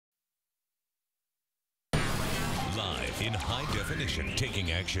Live in high definition,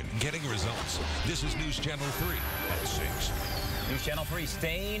 taking action, getting results. This is News Channel 3 at 6. News Channel 3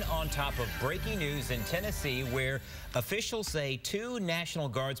 staying on top of breaking news in Tennessee, where officials say 2 National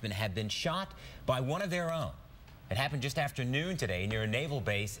Guardsmen have been shot by one of their own. It happened just after noon today near a naval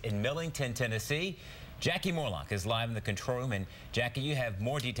base in Millington, Tennessee. Jackie Morlock is live in the control room. And Jackie, you have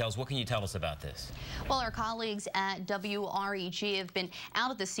more details. What can you tell us about this? Well, our colleagues at WREG have been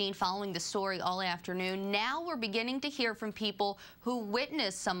out at the scene following the story all afternoon. Now we're beginning to hear from people who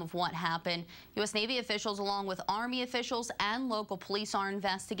witnessed some of what happened. U.S. Navy officials, along with Army officials and local police, are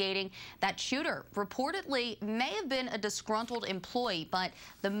investigating. That shooter reportedly may have been a disgruntled employee, but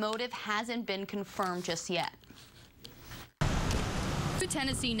the motive hasn't been confirmed just yet. 2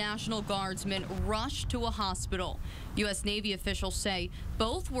 Tennessee National Guardsmen rushed to a hospital. U.S. Navy officials say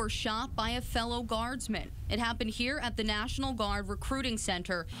both were shot by a fellow guardsman. It happened here at the National Guard Recruiting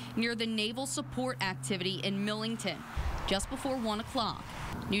Center near the Naval Support Activity in Millington, just before 1 o'clock.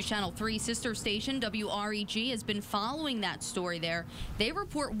 News Channel 3 sister station WREG has been following that story there. They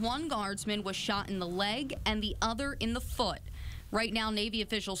report one guardsman was shot in the leg and the other in the foot. Right now, Navy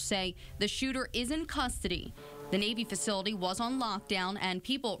officials say the shooter is in custody. The Navy facility was on lockdown, and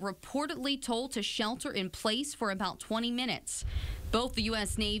people reportedly told to shelter in place for about 20 minutes. Both the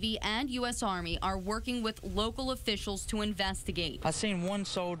U.S. Navy and U.S. Army are working with local officials to investigate. I seen one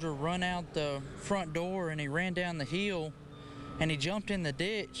soldier run out the front door, and he ran down the hill, and he jumped in the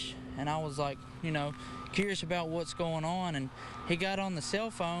ditch. And I was like, curious about what's going on. And he got on the cell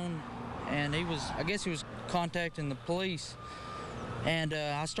phone, and I guess he was contacting the police. And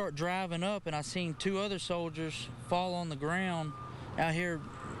I start driving up, and I seen 2 other soldiers fall on the ground out here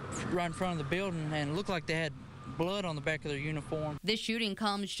right in front of the building, and it looked like they had blood on the back of their uniform. This shooting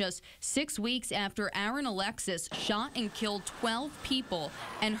comes just 6 weeks after Aaron Alexis shot and killed 12 people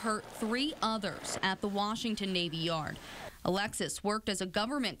and hurt 3 others at the Washington Navy Yard. Alexis worked as a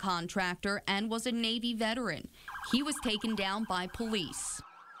government contractor and was a Navy veteran. He was taken down by police.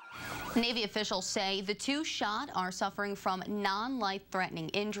 Navy officials say the 2 shot are suffering from non-life-threatening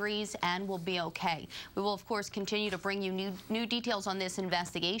injuries and will be okay. We will, of course, continue to bring you new details on this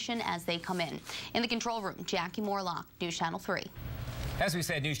investigation as they come in. In the control room, Jackie Morlock, News Channel 3. As we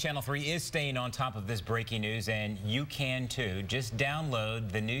said, News Channel 3 is staying on top of this breaking news, and you can too. Just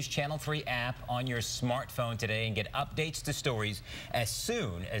download the News Channel 3 app on your smartphone today and get updates to stories as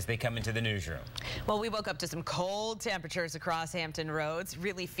soon as they come into the newsroom. Well, we woke up to some cold temperatures across Hampton roads,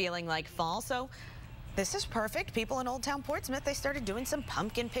 really feeling like fall, so this is perfect. People in Old Town Portsmouth, they started doing some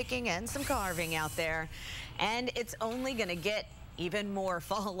pumpkin picking and some carving out there, and it's only going to get even more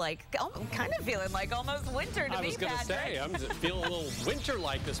fall-like. I'm kind of feeling like almost winter to me, Patrick. I was going to say, I'm feeling a little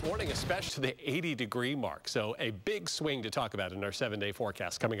winter-like this morning, especially to the 80-degree mark. So a big swing to talk about in our 7-day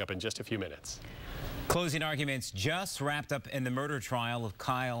forecast coming up in just a few minutes. Closing arguments just wrapped up in the murder trial of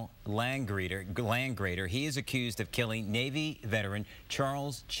Kyle Landgrader. He is accused of killing Navy veteran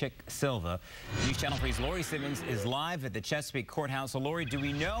Charles Chick Silva. News Channel 3's Lori Simmons is live at the Chesapeake Courthouse. So, Lori, do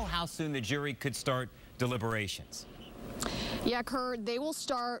we know how soon the jury could start deliberations? Yeah, Kurt, they will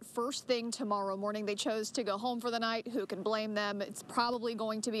start first thing tomorrow morning. They chose to go home for the night. Who can blame them? It's probably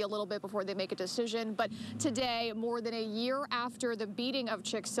going to be a little bit before they make a decision. But today, more than a year after the beating of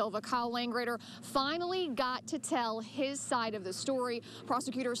Chick Silva, Kyle Landgrader finally got to tell his side of the story.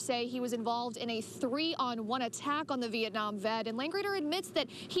 Prosecutors say he was involved in a 3-on-1 attack on the Vietnam vet. And Landgrader admits that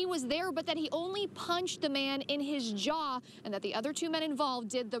he was there, but that he only punched the man in his jaw and that the other 2 men involved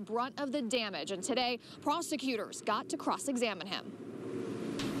did the brunt of the damage. And today, prosecutors got to cross-examine him.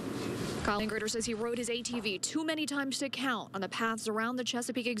 Kyle Landgrader says he rode his ATV too many times to count on the paths around the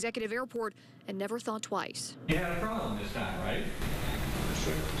Chesapeake Executive Airport and never thought twice. You had a problem this time, right?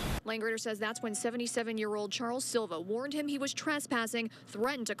 Sure. Landgrader says that's when 77-year-old Charles Silva warned him he was trespassing,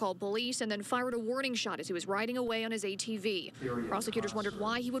 threatened to call police, and then fired a warning shot as he was riding away on his ATV. Prosecutors wondered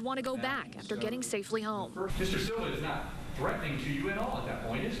why he would want to go back after getting safely home. Mr. Silva is not threatening to you at all at that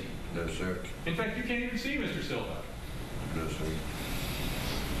point, is he? No, sir. In fact, you can't even see Mr. Silva. No, sir.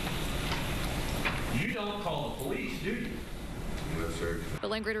 You don't call the police, do you? No, sir.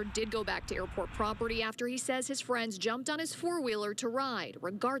 But Landgrader did go back to airport property after he says his friends jumped on his 4-wheeler to ride,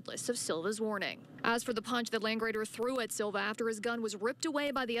 regardless of Silva's warning. As for the punch that Landgrader threw at Silva after his gun was ripped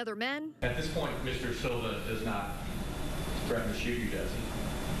away by the other men. At this point, Mr. Silva does not threaten to shoot you, does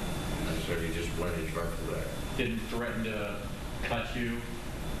he? No, sir. He just went in front of that. Didn't threaten to cut you?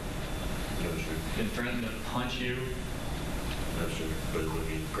 No, sir. Didn't threaten to punch you? No, sir. But when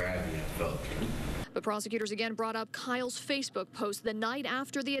he grabbed me, I felt it. But prosecutors again brought up Kyle's Facebook post the night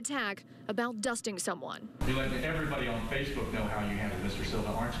after the attack about dusting someone. You're letting everybody on Facebook know how you handled Mr. Silva,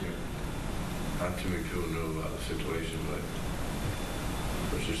 aren't you? not too many people know about the situation,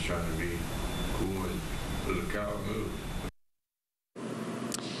 but we're just trying to be cool and let the crowd move.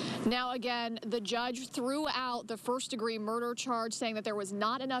 Now, again, the judge threw out the first-degree murder charge, saying that there was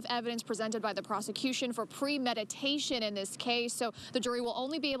not enough evidence presented by the prosecution for premeditation in this case. So the jury will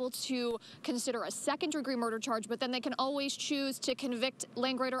only be able to consider a second-degree murder charge, but then they can always choose to convict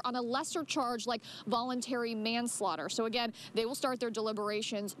Landgrader on a lesser charge like voluntary manslaughter. So again, they will start their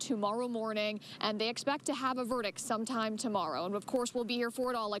deliberations tomorrow morning, and they expect to have a verdict sometime tomorrow. And of course, we'll be here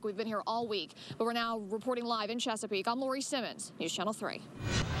for it all like we've been here all week. But we're now reporting live in Chesapeake. I'm Lori Simmons, News Channel 3.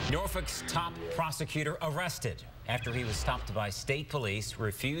 Norfolk's top prosecutor arrested after he was stopped by state police,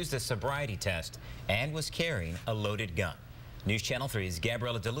 refused a sobriety test, and was carrying a loaded gun. News Channel 3's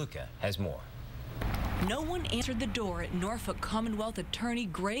Gabriella DeLuca has more. No one answered the door at Norfolk Commonwealth attorney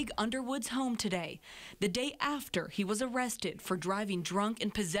Greg Underwood's home today, the day after he was arrested for driving drunk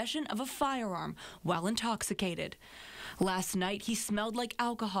in possession of a firearm while intoxicated. Last night, he smelled like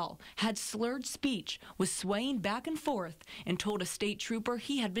alcohol, had slurred speech, was swaying back and forth, and told a state trooper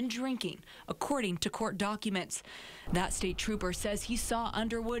he had been drinking, according to court documents. That state trooper says he saw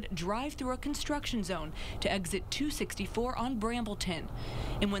Underwood drive through a construction zone to exit 264 on Brambleton.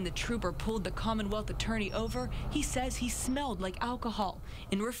 And when the trooper pulled the Commonwealth attorney over, he says he smelled like alcohol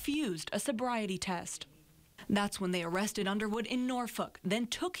and refused a sobriety test. That's when they arrested Underwood in Norfolk, then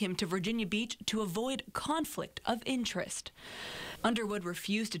took him to Virginia Beach to avoid conflict of interest. Underwood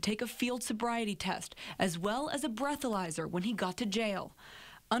refused to take a field sobriety test, as well as a breathalyzer when he got to jail.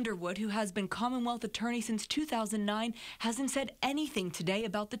 Underwood, who has been Commonwealth attorney since 2009, hasn't said anything today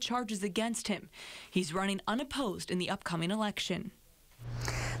about the charges against him. He's running unopposed in the upcoming election.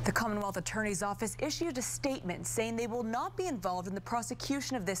 The Commonwealth Attorney's Office issued a statement saying they will not be involved in the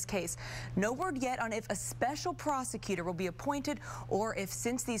prosecution of this case. No word yet on if a special prosecutor will be appointed or if,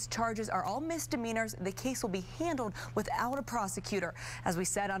 since these charges are all misdemeanors, the case will be handled without a prosecutor. As we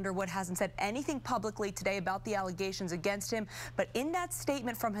said, Underwood hasn't said anything publicly today about the allegations against him, but in that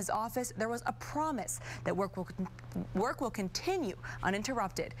statement from his office, there was a promise that work will continue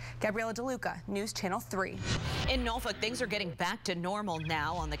uninterrupted. Gabriella DeLuca, News Channel 3. In Norfolk, things are getting back to normal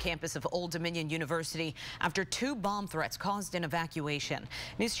now on the campus of Old Dominion University after 2 bomb threats caused an evacuation.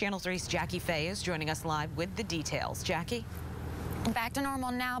 News Channel 3's Jackie Fay is joining us live with the details. Jackie? Back to normal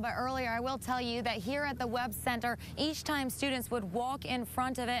now, but earlier I will tell you that here at the Webb Center, each time students would walk in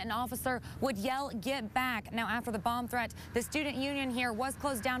front of it, an officer would yell, "Get back." Now, after the bomb threat, the student union here was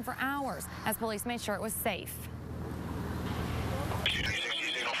closed down for hours as police made sure it was safe.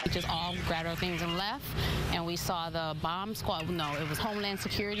 We just all grabbed our things and left, and we saw the bomb squad. No, it was Homeland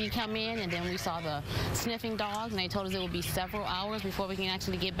Security come in, and then we saw the sniffing dogs, and they told us it would be several hours before we can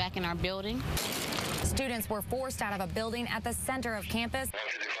actually get back in our building. Students were forced out of a building at the center of campus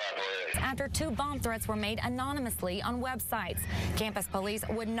after 2 bomb threats were made anonymously on websites. Campus police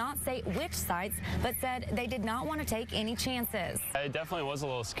would not say which sites, but said they did not want to take any chances. It definitely was a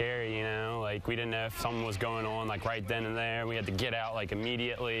little scary, you know, like we didn't know if something was going on like right then and there. We had to get out like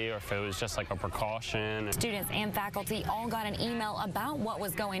immediately, or if it was just like a precaution. Students and faculty all got an email about what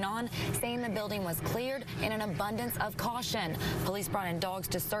was going on, saying the building was cleared in an abundance of caution. Police brought in dogs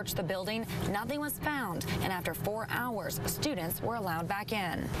to search the building. Nothing was found, and after 4 hours, students were allowed back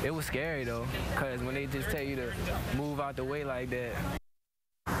in. It was scary though, because when they just tell you to move out the way like that.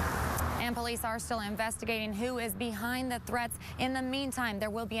 And police are still investigating who is behind the threats. In the meantime, there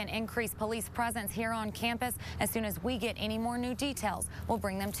will be an increased police presence here on campus. As soon as we get any more new details, we'll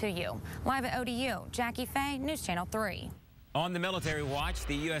bring them to you. Live at ODU, Jackie Fay, News Channel 3. On the military watch,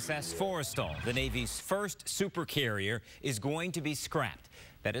 the USS Forrestal, the Navy's first supercarrier, is going to be scrapped.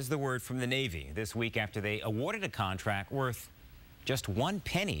 That is the word from the Navy this week after they awarded a contract worth just 1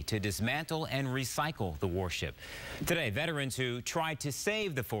 penny to dismantle and recycle the warship. Today, veterans who tried to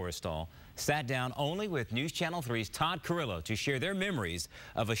save the Forrestal sat down only with News Channel 3's Todd Carrillo to share their memories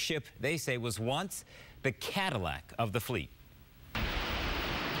of a ship they say was once the Cadillac of the fleet.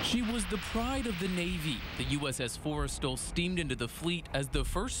 She was the pride of the Navy. The USS Forrestal steamed into the fleet as the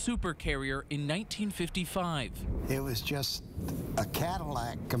first supercarrier in 1955. It was just a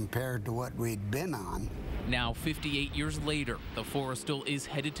Cadillac compared to what we'd been on. Now, 58 years later, the Forrestal is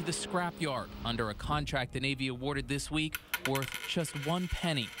headed to the scrapyard under a contract the Navy awarded this week worth just 1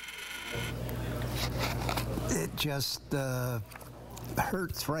 penny. It just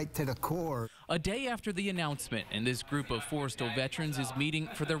hurts right to the core. A day after the announcement, and this group of Forrestal veterans is meeting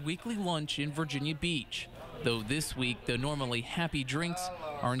for their weekly lunch in Virginia Beach. Though this week, the normally happy drinks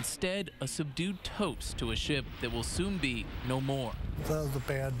are instead a subdued toast to a ship that will soon be no more. That was a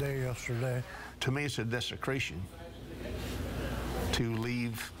bad day yesterday. To me, it's a desecration to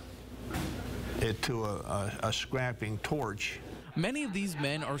leave it to a scrapping torch. Many of these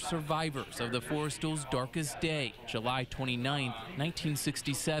men are survivors of the Forrestal's darkest day, July 29,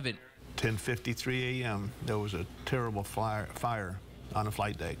 1967. 10:53 a.m., there was a terrible fire on the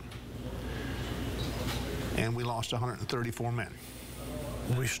flight deck, and we lost 134 men.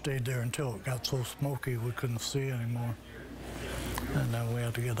 We stayed there until it got so smoky we couldn't see anymore, and then we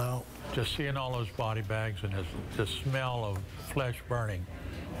had to get out. Just seeing all those body bags and the smell of flesh burning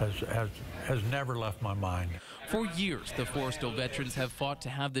has never left my mind. For years, the Forrestal veterans have fought to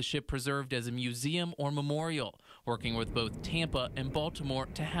have the ship preserved as a museum or memorial, working with both Tampa and Baltimore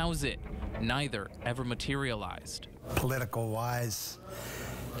to house it. Neither ever materialized. Political-wise,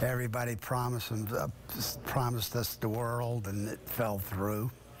 everybody promised us the world, and it fell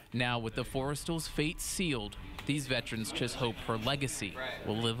through. Now, with the Forrestal's fate sealed, these veterans just hope her legacy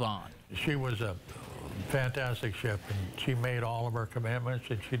will live on. She was a fantastic ship, and she made all of her commitments,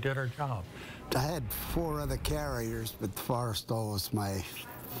 and she did her job. I had 4 other carriers, but the Forrestal was my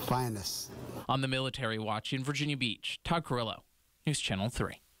finest. On the Military Watch in Virginia Beach, Todd Carrillo, News Channel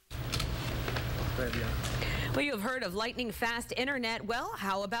 3. Well, you've heard of lightning-fast internet. Well,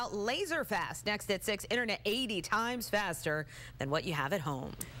 how about laser-fast? Next at 6, internet 80 times faster than what you have at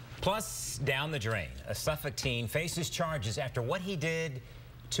home. Plus, down the drain, a Suffolk teen faces charges after what he did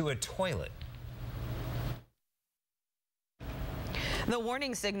to a toilet. The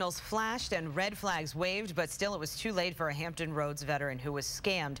warning signals flashed and red flags waved, but still it was too late for a Hampton Roads veteran who was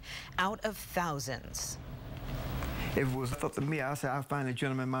scammed out of thousands. If it was up to me, I said I'd find a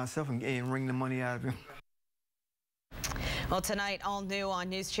gentleman myself and wring the money out of him. Well, tonight, all new on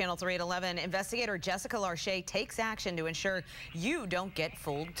News Channel 3 at 11, investigator Jessica Larche takes action to ensure you don't get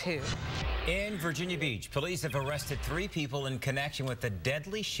fooled too. In Virginia Beach, police have arrested 3 people in connection with the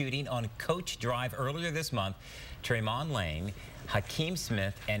deadly shooting on Coach Drive earlier this month. Tremont Lane, Hakeem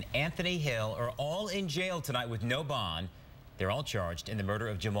Smith, and Anthony Hill are all in jail tonight with no bond. They're all charged in the murder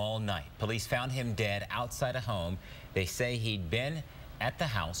of Jamal Knight. Police found him dead outside a home. They say he'd been at the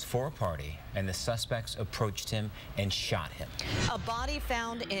house for a party, and the suspects approached him and shot him. A body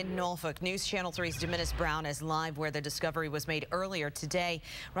found in Norfolk. News Channel 3's DeMinnis Brown is live where the discovery was made earlier today,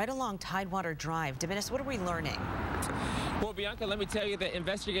 right along Tidewater Drive. DeMinnis, what are we learning? Well, Bianca, let me tell you that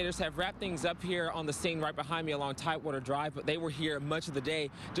investigators have wrapped things up here on the scene right behind me along Tidewater Drive, but they were here much of the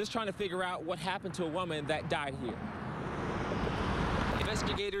day just trying to figure out what happened to a woman that died here.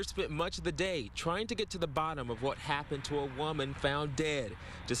 Investigators spent much of the day trying to get to the bottom of what happened to a woman found dead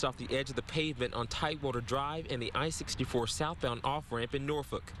just off the edge of the pavement on Tidewater Drive and the I-64 southbound off-ramp in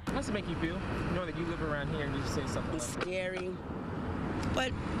Norfolk. How does it make you feel, knowing that you live around here and you just say something like that? Scary,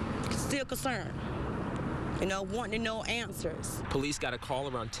 but still concerned. You know, wanting to know answers. Police got a call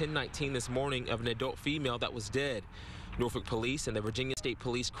around 10:19 this morning of an adult female that was dead. Norfolk Police and the Virginia State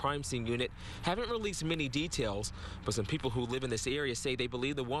Police Crime Scene Unit haven't released many details, but some people who live in this area say they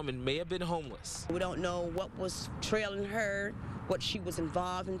believe the woman may have been homeless. We don't know what was trailing her, what she was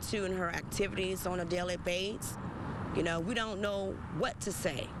involved into in her activities on a daily basis. You know, we don't know what to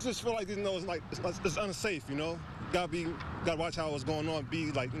say. I just feel like, you know, it's unsafe, you know. Gotta watch how it's going on,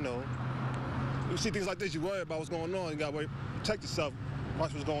 be like, you know, you see things like this, you worry about what's going on, you gotta protect yourself,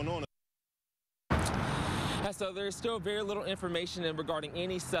 watch what's going on. So there's still very little information regarding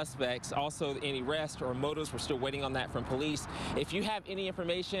any suspects, also any arrests or motives. We're still waiting on that from police. If you have any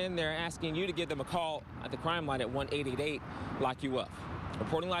information, they're asking you to give them a call at the crime line at 1-888-LOCK YOU UP.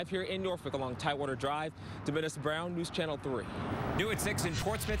 Reporting live here in Norfolk along Tidewater Drive, DeMinnis Brown, News Channel 3. New at 6 in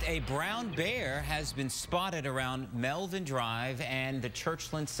Portsmouth, a brown bear has been spotted around Melvin Drive and the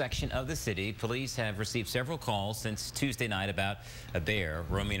Churchland section of the city. Police have received several calls since Tuesday night about a bear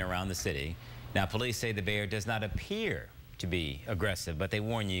roaming around the city. Now, police say the bear does not appear to be aggressive, but they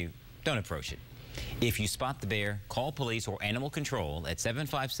warn you, don't approach it. If you spot the bear, call police or animal control at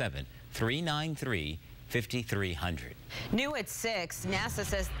 757-393-5300. New at 6, NASA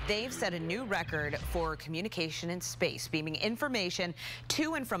says they've set a new record for communication in space, beaming information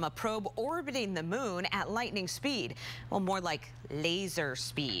to and from a probe orbiting the moon at lightning speed. Well, more like laser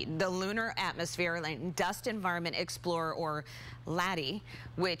speed. The Lunar Atmosphere and Dust Environment Explorer, or LADEE,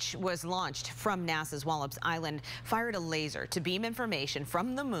 which was launched from NASA's Wallops Island, fired a laser to beam information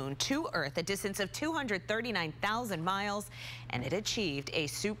from the moon to Earth, a distance of 239,000 miles, and it achieved a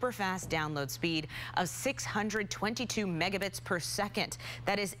super fast download speed of 622 megabits per second.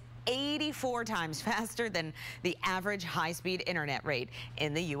 That is 84 times faster than the average high-speed internet rate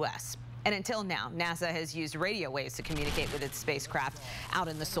in the U.S. And until now, NASA has used radio waves to communicate with its spacecraft out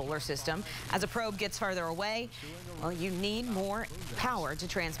in the solar system. As a probe gets farther away, well, you need more power to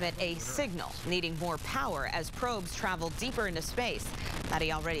transmit a signal, needing more power as probes travel deeper into space.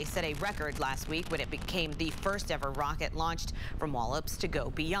 He already set a record last week when it became the first ever rocket launched from Wallops to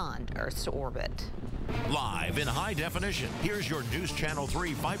go beyond Earth's orbit. Live in high definition, here's your News Channel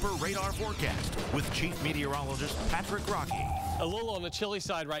 3 Viper radar forecast with Chief Meteorologist Patrick Rocky. A little on the chilly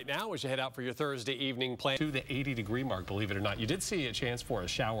side right now as you head out for your Thursday evening plan to the 80-degree mark, believe it or not. You did see a chance for a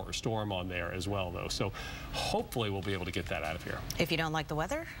shower or storm on there as well, though, so hopefully we'll be able to get that out of here. If you don't like the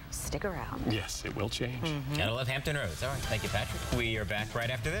weather, stick around. Yes, it will change. Gotta love Hampton Roads. All right, thank you, Patrick. We are back right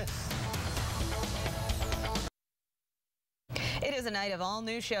after this. It is a night of all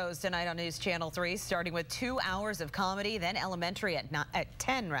new shows tonight on News Channel 3, starting with 2 hours of comedy, then Elementary at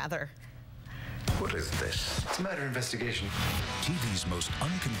 10, rather. What is this? It's a murder investigation. TV's most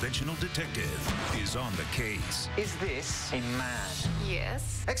unconventional detective is on the case. Is this a man?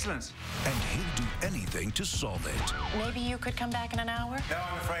 Yes. Excellent. And he'll do anything to solve it. Maybe you could come back in an hour? No,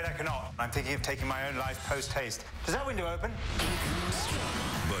 I'm afraid I cannot. I'm thinking of taking my own life post-haste. Does that window open?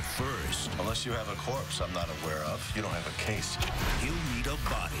 But first, Unless you have a corpse I'm not aware of, you don't have a case. he'll need a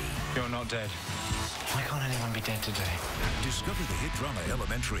body. You're not dead. Why can't anyone be dead today? Discover the hit drama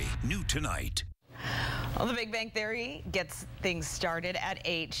Elementary, new tonight. Well, The Big Bang Theory gets things started at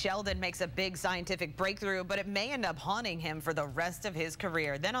 8. Sheldon makes a big scientific breakthrough, but it may end up haunting him for the rest of his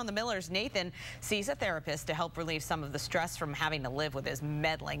career. Then on The Millers, Nathan sees a therapist to help relieve some of the stress from having to live with his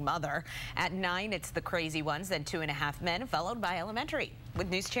meddling mother. At 9, it's The Crazy Ones, then 2.5 Men, followed by Elementary, with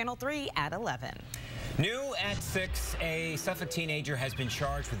News Channel 3 at 11. New at 6, a Suffolk teenager has been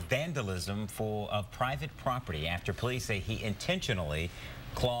charged with vandalism of private property after police say he intentionally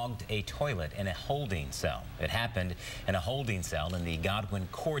clogged a toilet in a holding cell. It happened in a holding cell in the Godwin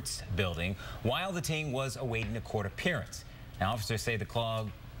Courts building while the teen was awaiting a court appearance. Now, officers say the clog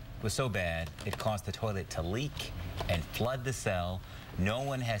was so bad it caused the toilet to leak and flood the cell. No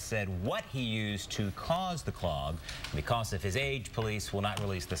one has said what he used to cause the clog. Because of his age, police will not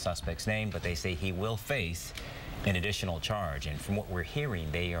release the suspect's name, but they say he will face an additional charge. And from what we're hearing,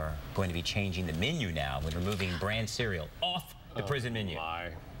 they are going to be changing the menu now and removing brand cereal off the prison menu.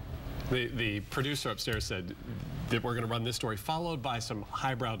 The producer upstairs said that we're going to run this story followed by some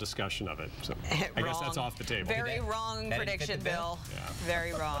highbrow discussion of it. So I guess that's off the table. Very wrong prediction, Bill. Yeah.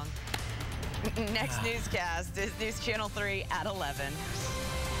 Very wrong. Next newscast is News Channel 3 at 11.